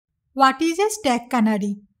What is a stack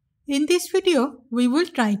canary? In this video, we will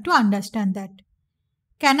try to understand that.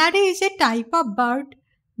 Canary is a type of bird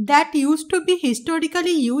that used to be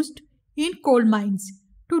historically used in coal mines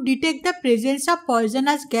to detect the presence of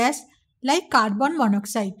poisonous gas like carbon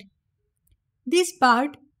monoxide. This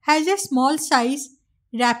bird has a small size,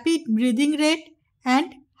 rapid breathing rate,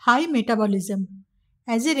 and high metabolism.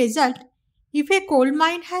 As a result, if a coal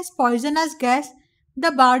mine has poisonous gas,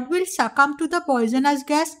 the bird will succumb to the poisonous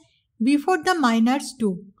gas before the miners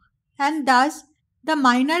do, and thus the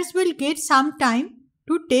miners will get some time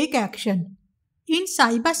to take action. In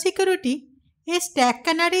cybersecurity, a stack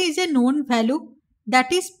canary is a known value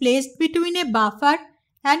that is placed between a buffer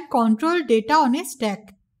and control data on a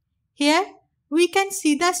stack. Here, we can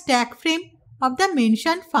see the stack frame of the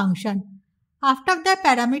mentioned function. After the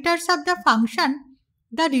parameters of the function,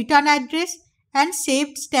 the return address and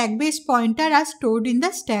saved stack base pointer are stored in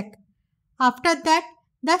the stack. After that,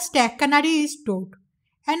 the stack canary is stored.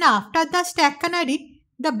 And after the stack canary,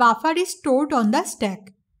 the buffer is stored on the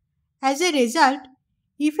stack. As a result,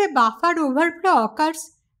 if a buffer overflow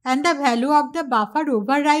occurs and the value of the buffer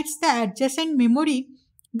overrides the adjacent memory,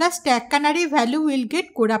 the stack canary value will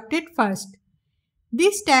get corrupted first.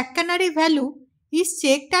 This stack canary value is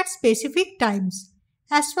checked at specific times,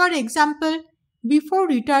 as for example, before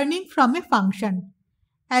returning from a function.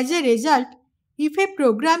 As a result, if a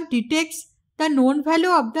program detects the known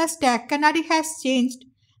value of the stack canary has changed,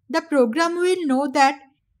 the program will know that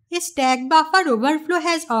a stack buffer overflow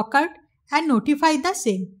has occurred and notify the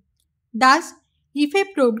same. Thus, if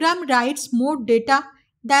a program writes more data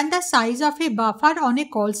than the size of a buffer on a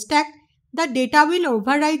call stack, the data will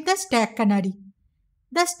override the stack canary.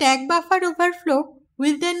 The stack buffer overflow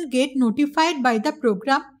will then get notified by the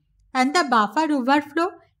program, and the buffer overflow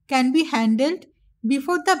can be handled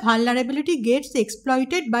before the vulnerability gets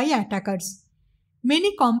exploited by attackers.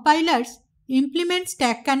 Many compilers implement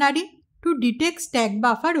stack canary to detect stack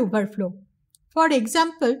buffer overflow. For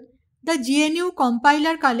example, the GNU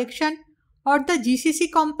compiler collection or the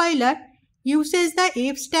GCC compiler uses the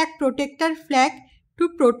fstack protector flag to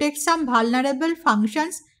protect some vulnerable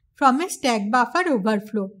functions from a stack buffer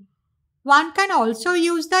overflow. One can also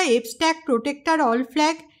use the fstack protector all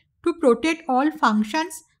flag to protect all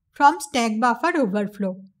functions from stack buffer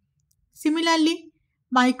overflow. Similarly,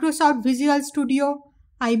 Microsoft Visual Studio,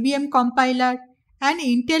 IBM compiler, and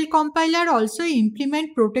Intel compiler also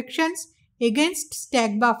implement protections against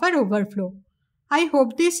stack buffer overflow. I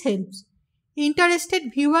hope this helps.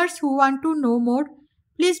 Interested viewers who want to know more,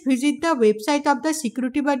 please visit the website of the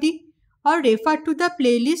Security Buddy or refer to the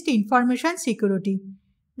playlist Information Security.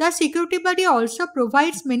 The Security Buddy also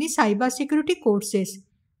provides many cybersecurity courses.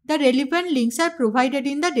 The relevant links are provided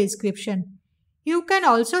in the description. You can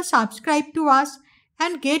also subscribe to us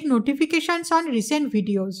and get notifications on recent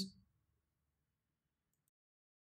videos.